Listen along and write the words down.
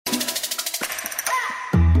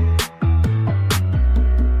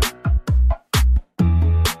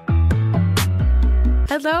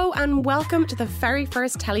Hello and welcome to the very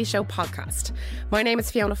first Telly Show podcast. My name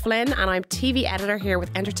is Fiona Flynn and I'm TV editor here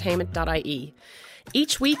with Entertainment.ie.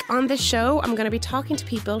 Each week on this show, I'm going to be talking to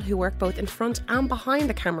people who work both in front and behind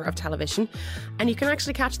the camera of television. And you can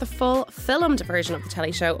actually catch the full filmed version of the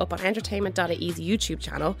Telly Show up on Entertainment.ie's YouTube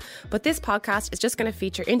channel. But this podcast is just going to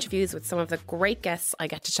feature interviews with some of the great guests I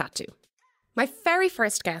get to chat to. My very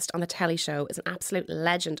first guest on the Telly Show is an absolute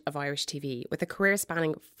legend of Irish TV with a career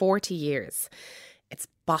spanning 40 years. It's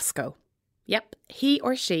Bosco. Yep, he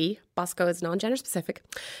or she, Bosco is non-gender specific,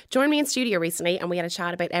 joined me in studio recently and we had a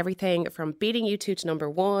chat about everything from beating U2 to number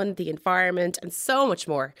one, the environment and so much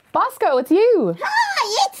more. Bosco, it's you.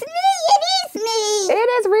 Hi, it's me. It is me. It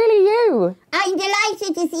is really you. I'm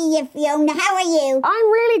delighted to see you, Fiona. How are you?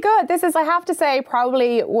 I'm really good. This is, I have to say,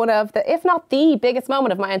 probably one of the, if not the biggest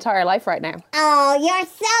moment of my entire life right now. Oh, you're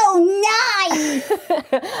so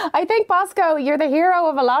nice. I think, Bosco, you're the hero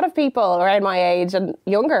of a lot of people around my age and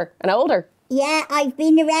younger and older. Yeah, I've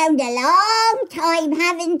been around a long time,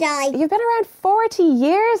 haven't I? You've been around 40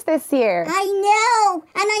 years this year. I know,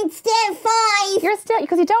 and I'm still 5. You're still,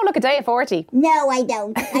 because you don't look a day at 40. No, I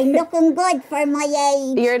don't. I'm looking good for my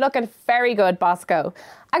age. You're looking very good, Bosco.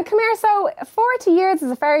 And come here, so 40 years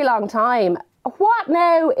is a very long time. What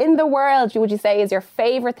now in the world would you say is your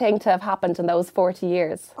favourite thing to have happened in those 40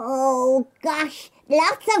 years? Oh, gosh,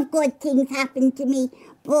 lots of good things happened to me.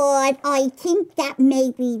 But I think that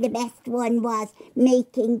maybe the best one was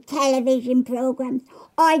making television programmes.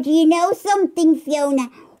 Or do you know something, Fiona?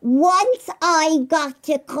 Once I got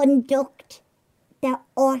to conduct the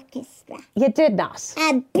orchestra. You did not?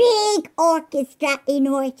 A big orchestra in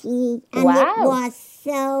RTE. And wow. It was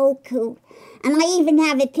so cool. And I even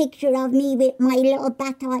have a picture of me with my little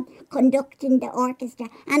baton conducting the orchestra.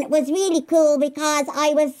 And it was really cool because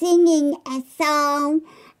I was singing a song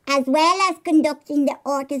as well as conducting the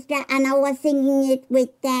orchestra, and I was singing it with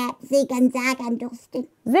Zig and Zag and Dustin.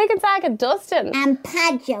 Zig and Zag and Dustin? And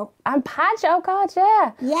Padjo. And Padjo, oh God,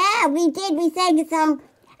 yeah. Yeah, we did. We sang a song,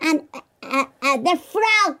 and the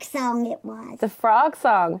frog song it was. The frog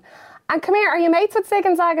song. And come here, are you mates with Zig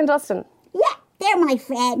and Zag and Dustin? Yeah, they're my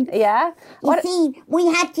friends. Yeah? You see, we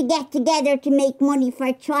had to get together to make money for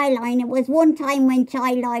Childline. It was one time when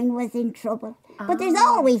Childline was in trouble. But there's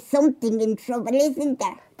always something in trouble, isn't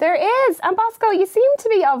there? There is. And Bosco, you seem to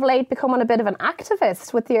be of late becoming a bit of an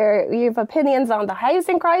activist with you've opinions on the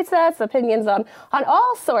housing crisis, opinions on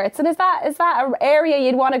all sorts. And is that an area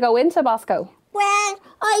you'd want to go into, Bosco? Well,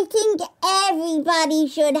 I think everybody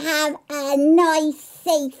should have a nice,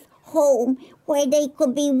 safe home where they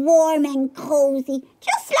could be warm and cosy,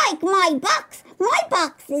 just like my box. My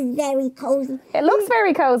box is very cosy. It looks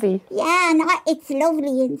very cosy. Yeah, and it's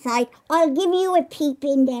lovely inside. I'll give you a peep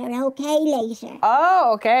in there, okay, later.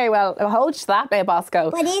 Oh, okay. Well, hold that now, Bosco.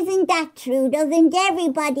 But isn't that true? Doesn't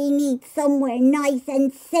everybody need somewhere nice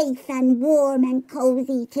and safe and warm and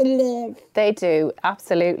cosy to live? They do,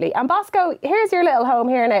 absolutely. And Bosco, here's your little home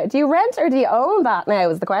here now. Do you rent or do you own that now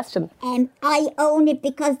is the question? I own it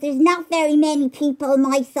because there's not very many people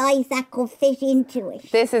my size that could fit into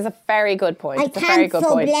it. This is a very good point. I can't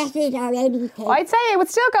sublet it or anything. I'd say it would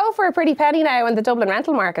still go for a pretty penny now in the Dublin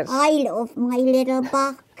rental market. I love my little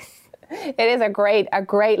box. It is a great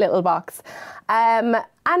little box. And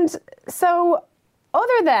so,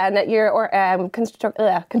 other than your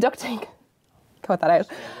conducting, cut that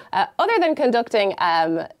out. Other than conducting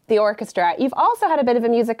the orchestra, you've also had a bit of a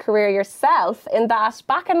music career yourself. In that,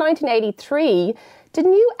 back in 1983,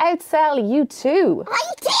 didn't you outsell U2?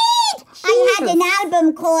 I did! Jesus. I had an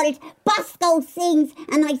album called Bosco Sings,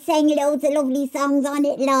 and I sang loads of lovely songs on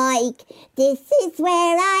it like This Is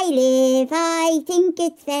Where I Live, I Think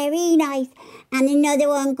It's Very Nice. And another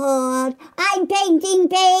one called I'm Painting,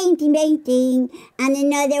 Painting, Painting. And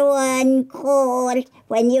another one called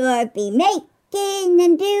When You're Be Making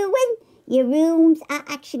and Doing Your Rooms.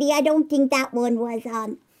 Actually, I don't think that one was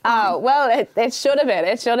on. Oh, well, it should have been.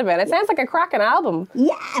 It should have been. It sounds like a cracking album.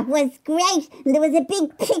 Yeah, it was great. And there was a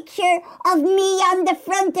big picture of me on the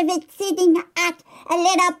front of it sitting at a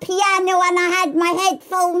little piano and I had my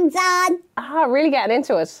headphones on. Ah, really getting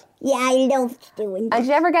into it. Yeah, I loved doing that. And did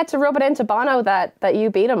you ever get to rub it into Bono that you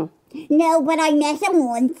beat him? No, but I met him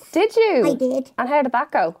once. Did you? I did. And how did that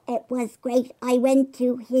go? It was great. I went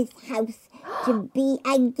to his house to be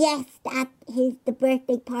a guest at the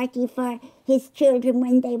birthday party for his children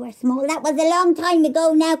when they were small. That was a long time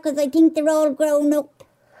ago now because I think they're all grown up.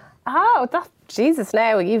 Oh, Jesus,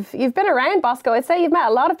 now you've been around, Bosco. I'd say you've met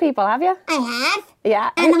a lot of people, have you? I have. Yeah.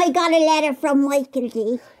 And I got a letter from Michael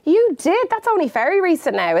D. You did? That's only very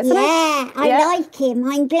recent now, isn't it? Yeah, I like him.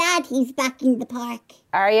 I'm glad he's back in the park.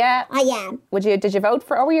 Are you? I am. Did you vote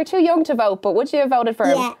for? Oh, you're too young to vote, but would you have voted for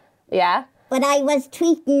him? Yeah. Yeah. But I was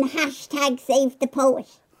tweeting #Save the Poet.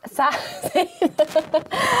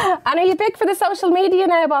 And are you big for the social media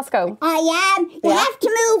now, Bosco? I am. You have to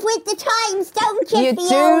move with the times, don't you, You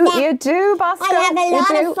Fiona? do, Bosco. I have a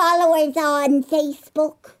lot of followers on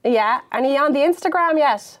Facebook. Yeah, and are you on the Instagram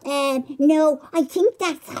yet? No, I think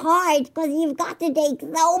that's hard because you've got to take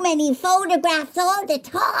so many photographs all the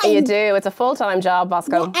time. You do. It's a full-time job,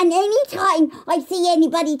 Bosco. Yeah, and anytime I see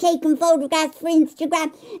anybody taking photographs for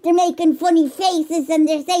Instagram, they're making funny faces and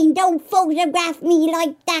they're saying, don't photograph me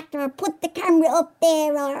like that or put the camera up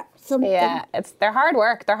there or something. Yeah, they're hard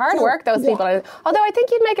work. They're hard work, those people. Although I think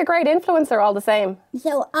you'd make a great influencer all the same.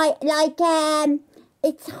 So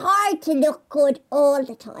it's hard to look good all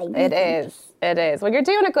the time. It is. Well, you're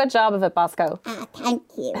doing a good job of it, Bosco. Thank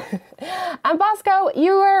you. And Bosco,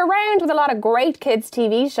 you were around with a lot of great kids'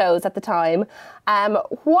 TV shows at the time.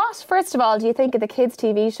 What, first of all, do you think of the kids'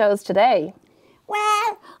 TV shows today?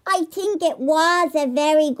 Well, I think it was a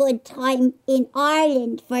very good time in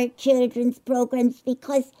Ireland for children's programmes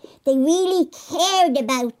because they really cared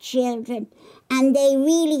about children and they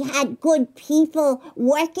really had good people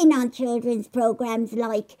working on children's programmes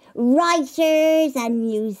like writers and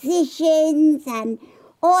musicians and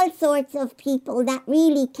all sorts of people that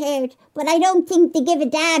really cared. But I don't think they give a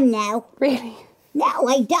damn now. Really? No,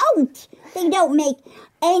 I don't. They don't make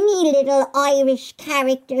any little Irish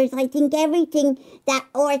characters. I think everything that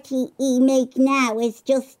RTE make now is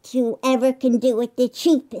just whoever can do it the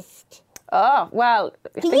cheapest. Oh, well...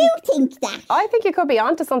 Do you think that? I think you could be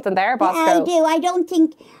onto something there, Bosco. Yeah, I do. I don't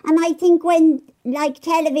think... And I think when,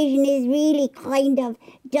 television is really kind of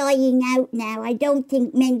dying out now, I don't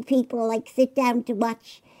think many people, sit down to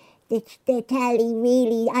watch the telly,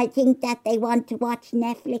 really. I think that they want to watch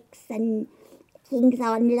Netflix and things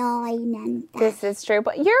online and that. This is true,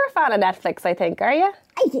 but you're a fan of Netflix, I think, are you?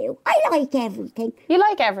 I do. I like everything. You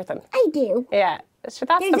like everything? I do. Yeah. So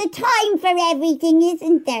There's a time for everything,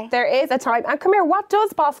 isn't there? There is a time. And come here, what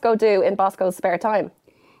does Bosco do in Bosco's spare time?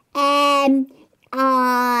 I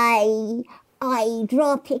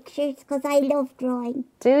draw pictures because I love drawing.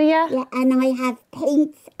 Do you? Yeah, and I have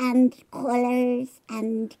paints and colours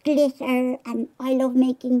and glitter and I love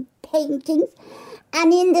making paintings.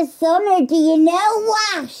 And in the summer, do you know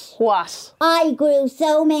what? What? I grew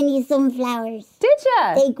so many sunflowers. Did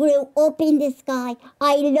you? They grew up in the sky.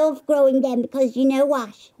 I love growing them because you know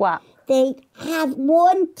what? What? They have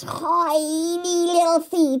one tiny little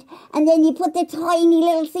seed and then you put the tiny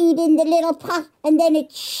little seed in the little pot and then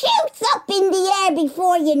it shoots up in the air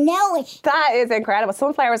before you know it. That is incredible.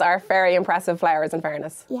 Sunflowers are very impressive flowers, in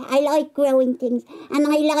fairness. Yeah, I like growing things and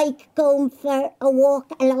I like going for a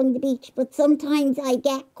walk along the beach, but sometimes I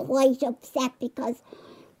get quite upset because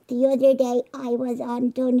the other day I was on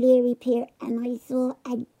Dunleary Pier and I saw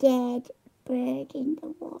a dead bird in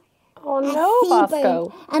the water. Oh no,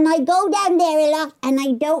 Bosco. And I go down there a lot and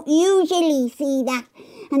I don't usually see that.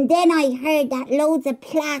 And then I heard that loads of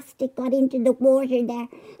plastic got into the water there.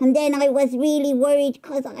 And then I was really worried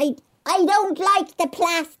because I don't like the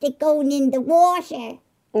plastic going in the water.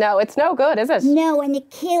 No, it's no good, is it? No, and it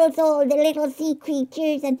kills all the little sea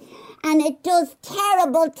creatures and it does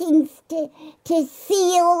terrible things to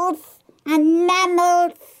seals and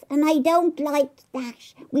mammals. And I don't like that.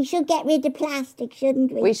 We should get rid of plastic,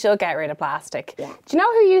 shouldn't we? We should get rid of plastic. Yeah. Do you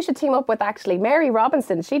know who you should team up with, actually? Mary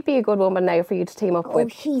Robinson. She'd be a good woman now for you to team up with. Oh,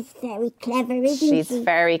 she's very clever, isn't she? She's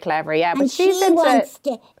very clever, yeah. But and she wants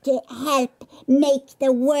to help make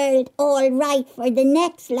the world all right for the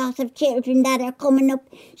next lot of children that are coming up.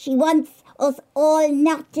 She wants us all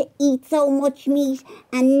not to eat so much meat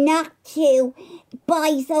and not to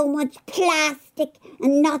buy so much plastic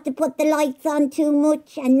and not to put the lights on too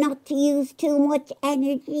much and not to use too much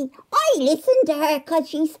energy. I listen to her because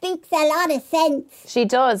she speaks a lot of sense. She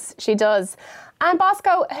does. And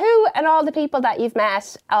Bosco, who and all the people that you've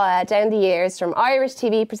met down the years, from Irish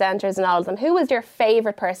TV presenters and all of them, who was your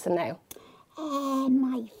favourite person now?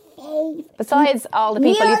 My favourite. Besides all the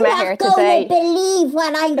people you've met here today. You're not going to believe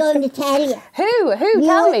what I'm going to tell you. Who?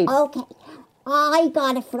 Tell me. Okay. I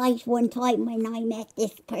got a fright one time when I met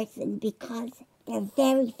this person because they're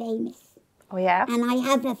very famous. Oh, yeah? And I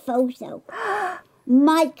have a photo.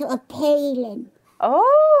 Michael Palin.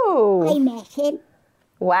 Oh. I met him.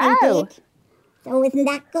 Wow. I did. So isn't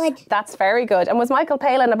that good? That's very good. And was Michael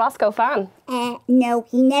Palin a Bosco fan? No,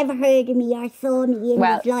 he never heard of me or saw me in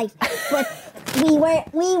his life. But we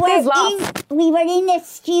were in a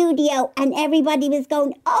studio and everybody was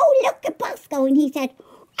going, oh, look at Bosco. And he said,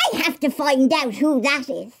 I have to find out who that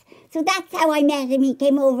is. So that's how I met him. He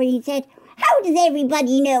came over and he said, how does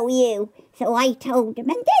everybody know you? So I told him,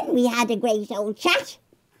 and then we had a great old chat.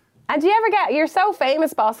 And do you ever you're so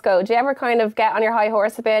famous, Bosco, do you ever kind of get on your high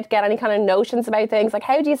horse a bit, get any kind of notions about things? Like,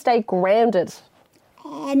 how do you stay grounded?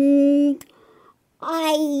 I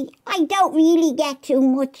don't really get too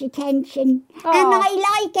much attention. Oh. And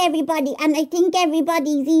I like everybody, and I think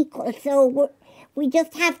everybody's equal, so we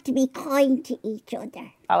just have to be kind to each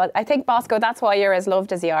other. Oh, I think, Bosco, that's why you're as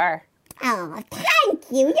loved as you are. Oh,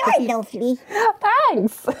 thank you. You're lovely.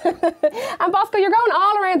 Thanks. And Bosco, you're going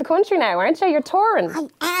all around the country now, aren't you? You're touring. I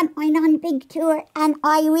am. I'm on a big tour and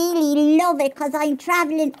I really love it because I'm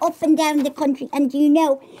travelling up and down the country. And you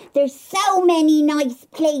know, there's so many nice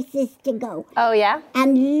places to go. Oh, yeah?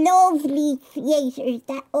 And lovely theatres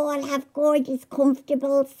that all have gorgeous,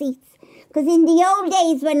 comfortable seats. Because in the old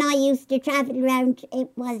days when I used to travel around,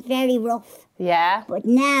 it was very rough. Yeah. But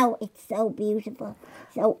now it's so beautiful.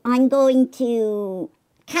 So I'm going to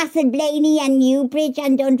Castleblaney and Newbridge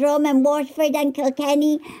and Dundrum and Waterford and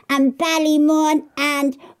Kilkenny and Ballymun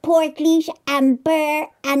and Portlaoise and Birr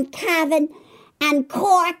and Cavan and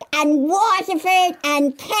Cork and Waterford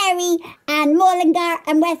and Kerry and Mullingar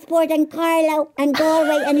and Westport and Carlow and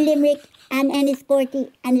Galway and Limerick and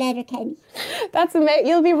Enniscorthy and Letterkenny. That's amazing.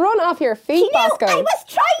 You'll be run off your feet, Bosco. I was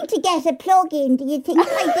trying to get a plug in. Do you think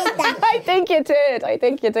I did that? I think you did.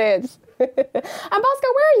 And Bosco,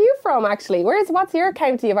 where are you from, actually? What's your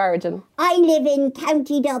county of origin? I live in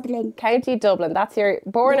County Dublin. County Dublin. That's your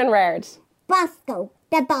born and reared. Bosco,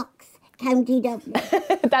 the box. County Dublin.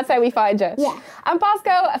 That's how we find you. Yeah. And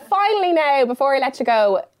Bosco, finally now, before I let you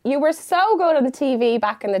go, you were so good on the TV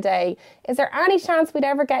back in the day. Is there any chance we'd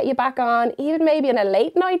ever get you back on, even maybe in a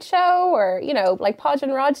late night show or, you know, like Podge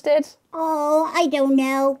and Rog did? Oh, I don't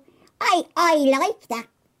know. I like that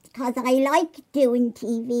because I like doing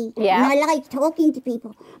TV. Yeah. And I like talking to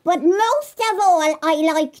people. But most of all, I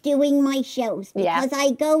like doing my shows because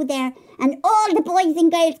I go there and all the boys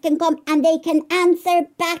and girls can come and they can answer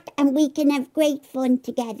back and we can have great fun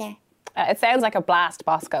together. It sounds like a blast,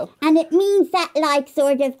 Bosco. And it means that, like,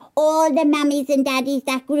 sort of all the mummies and daddies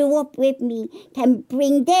that grew up with me can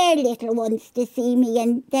bring their little ones to see me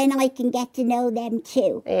and then I can get to know them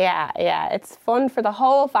too. Yeah. It's fun for the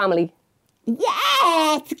whole family.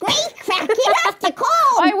 Yeah, it's great crack. You have to come.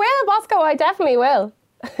 I will, Bosco. I definitely will.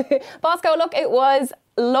 Bosco, look, it was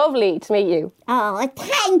lovely to meet you. Oh,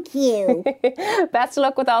 thank you. Best of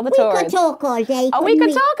luck with all the tours. We could talk all day. We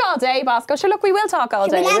could talk all day, Bosco. Sure, look, we will talk all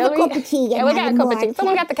day. We'll have a cup of tea. Yeah, we'll get a cup of tea.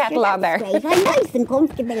 Someone get the kettle on there. Great. I'm nice and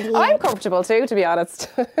comfortable here. I'm comfortable too, to be honest.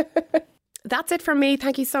 That's it from me.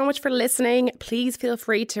 Thank you so much for listening. Please feel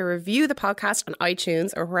free to review the podcast on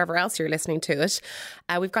iTunes or wherever else you're listening to it.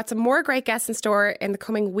 We've got some more great guests in store in the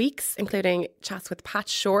coming weeks, including chats with Pat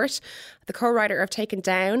Short, the co-writer of Taken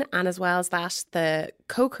Down, and as well as that, the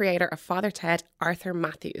co-creator of Father Ted, Arthur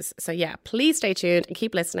Matthews. So yeah, please stay tuned and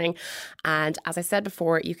keep listening. And as I said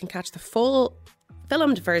before, you can catch the full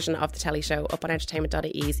filmed version of the telly show up on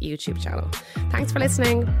entertainment.ie's YouTube channel. Thanks for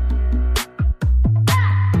listening.